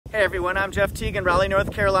Hey everyone, I'm Jeff Teague in Raleigh,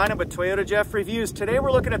 North Carolina with Toyota Jeff Reviews. Today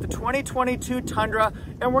we're looking at the 2022 Tundra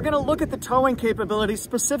and we're going to look at the towing capabilities,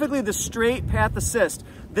 specifically the straight path assist.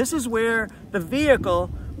 This is where the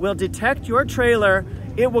vehicle will detect your trailer,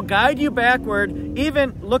 it will guide you backward,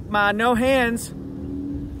 even, look Ma, no hands.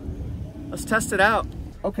 Let's test it out.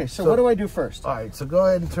 Okay, so what do I do first? All right, so go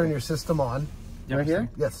ahead and turn your system on. Right here?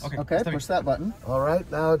 Yes. Okay, push that button. All right,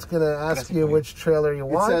 now it's going to ask you which trailer you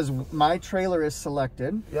want. It says my trailer is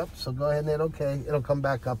selected. Yep, so go ahead and hit OK. It'll come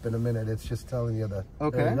back up in a minute. It's just telling you the...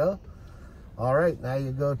 Okay. There you go. All right, now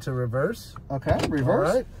you go to reverse. Okay, reverse.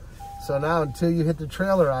 All right. So now until you hit the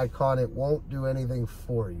trailer icon, it won't do anything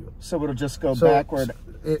for you. So it'll just go backward.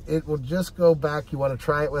 It will just go back. You want to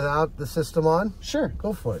try it without the system on? Sure.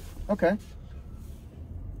 Go for it. Okay.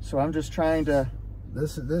 So I'm just trying to...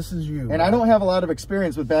 This is you. And I don't have a lot of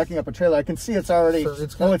experience with backing up a trailer. I can see it's already...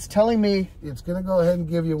 So it's telling me... It's going to go ahead and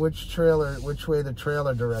give you which way the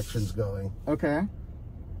trailer direction's going. Okay.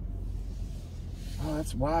 Oh,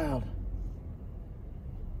 that's wild.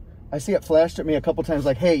 I see it flashed at me a couple times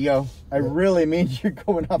like, hey, yo, I really mean you're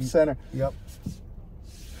going off center. Yep.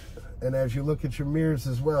 And as you look at your mirrors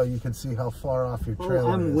as well, you can see how far off your trailer is.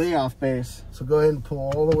 I'm way off base. So go ahead and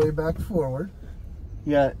pull all the way back forward.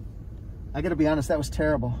 Yeah. I gotta be honest, that was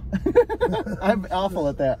terrible. I'm awful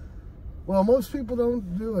at that. Well, most people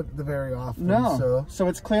don't do it very often. No. So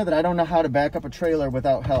it's clear that I don't know how to back up a trailer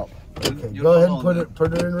without help. Okay, go ahead and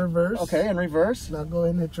put it in reverse. Okay, in reverse. Now go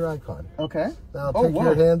ahead and hit your icon. Okay. Now take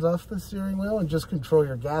your hands off the steering wheel and just control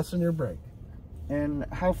your gas and your brake. And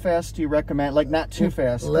how fast do you recommend? Like not too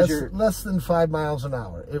fast? Less than 5 miles an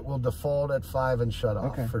hour. It will default at 5 and shut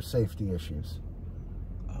off for safety issues.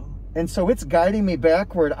 And so it's guiding me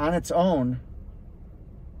backward on its own.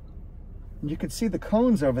 You can see the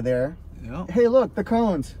cones over there. Yeah. Hey, look, the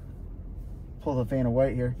cones. Pull the van of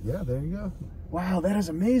white here. Yeah, there you go. Wow, that is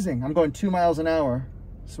amazing. I'm going 2 miles an hour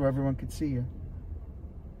so everyone can see you.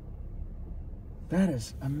 That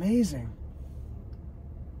is amazing.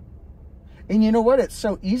 And you know what? It's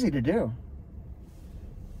so easy to do.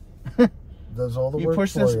 Does all the work You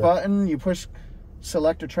push this button, you push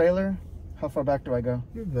select a trailer. How far back do I go?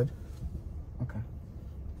 You're good. Okay.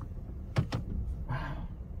 Wow.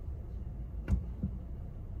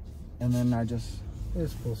 And then I just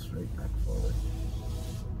pull straight back forward.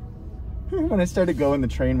 When I started going, the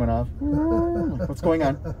train went off. What's going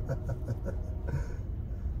on?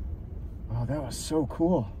 Oh, that was so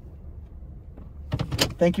cool.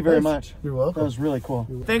 Thank you very much. You're welcome. That was really cool.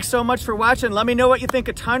 Thanks so much for watching. Let me know what you think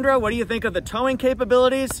of Tundra. What do you think of the towing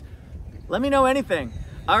capabilities? Let me know anything.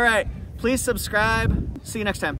 All right. Please subscribe. See you next time.